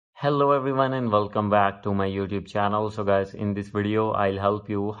Hello everyone and welcome back to my YouTube channel. So guys, in this video I'll help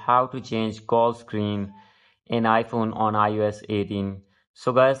you how to change call screen in iPhone on iOS 18.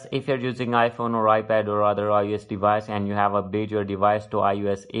 So guys, if you're using iPhone or iPad or other iOS device and you have updated your device to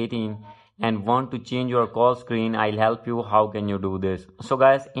iOS 18 and want to change your call screen, I'll help you how can you do this. So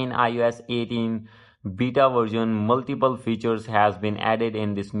guys, in iOS 18 beta version, multiple features has been added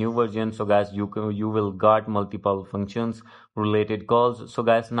in this new version. So guys, you will got multiple functions related calls. So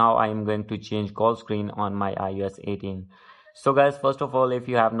guys, now I am going to change call screen on my iOS 18. So guys, first of all, if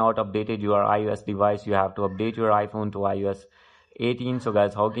you have not updated your iOS device, you have to update your iPhone to iOS 18. So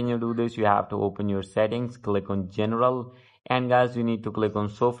guys, how can you do this? You have to open your settings, click on general, and guys, you need to click on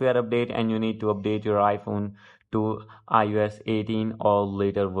software update, and you need to update your iPhone to iOS 18 or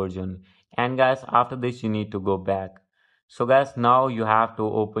later version. And guys, after this you need to go back. So guys, now you have to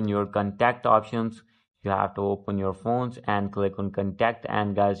open your contact options. You have to open your phones and click on contact,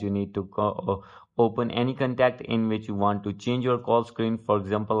 and guys, you need to open any contact in which you want to change your call screen. For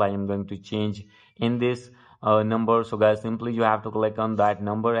example, I am going to change in this number. So guys, simply you have to click on that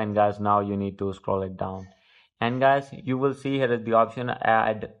number, and guys, now you need to scroll it down. And guys, you will see here is the option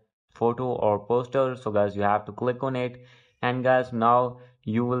add photo or poster. So guys, you have to click on it, and guys, now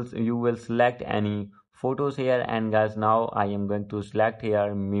you will select any photos here. And guys, now I am going to select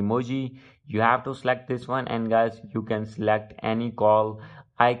here memoji. You have to select this one, and guys, you can select any call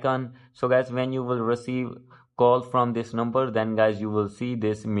icon. So guys, when you will receive call from this number, then guys, you will see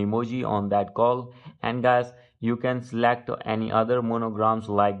this memoji on that call. And guys, you can select any other monograms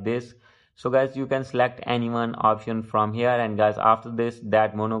like this. So guys, you can select any one option from here, and guys, after this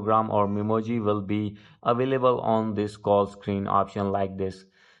that monogram or memoji will be available on this call screen option like this.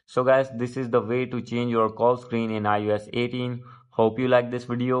 So guys, this is the way to change your call screen in iOS 18. Hope you like this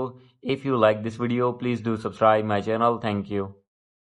video. If you like this video, please do subscribe my channel. Thank you.